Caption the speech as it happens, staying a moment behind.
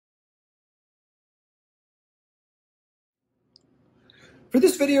For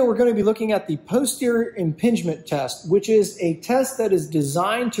this video, we're going to be looking at the posterior impingement test, which is a test that is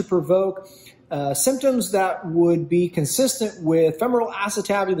designed to provoke symptoms that would be consistent with femoral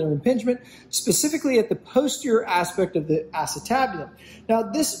acetabular impingement, specifically at the posterior aspect of the acetabulum. Now,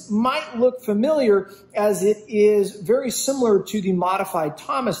 this might look familiar as it is very similar to the modified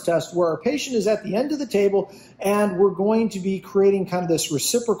Thomas test, where our patient is at the end of the table and we're going to be creating kind of this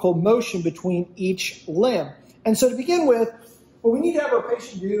reciprocal motion between each limb. And so to begin with, what we need to have our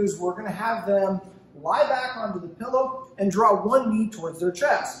patient do is we're going to have them lie back onto the pillow and draw one knee towards their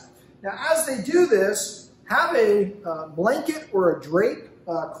chest. Now, as they do this, have a blanket or a drape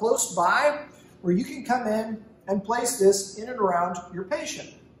close by where you can come in and place this in and around your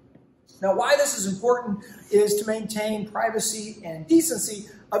patient. Now, why this is important is to maintain privacy and decency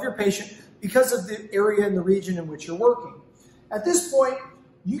of your patient because of the area and the region in which you're working. At this point,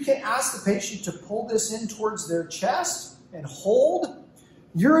 you can ask the patient to pull this in towards their chest and hold.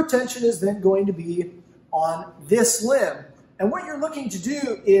 Your attention is then going to be on this limb. And what you're looking to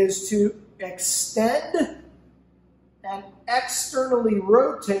do is to extend and externally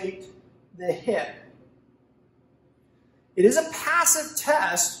rotate the hip. It is a passive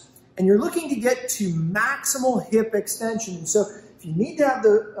test, and you're looking to get to maximal hip extension. And so if you need to have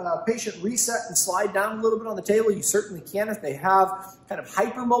the patient reset and slide down a little bit on the table, you certainly can if they have kind of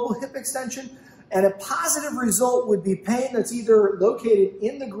hypermobile hip extension. And a positive result would be pain that's either located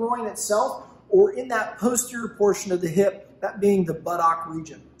in the groin itself or in that posterior portion of the hip, that being the buttock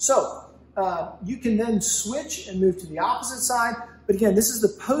region. So you can then switch and move to the opposite side. But again, this is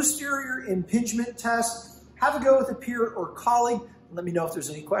the posterior impingement test. Have a go with a peer or colleague, and let me know if there's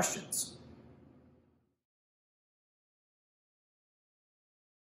any questions.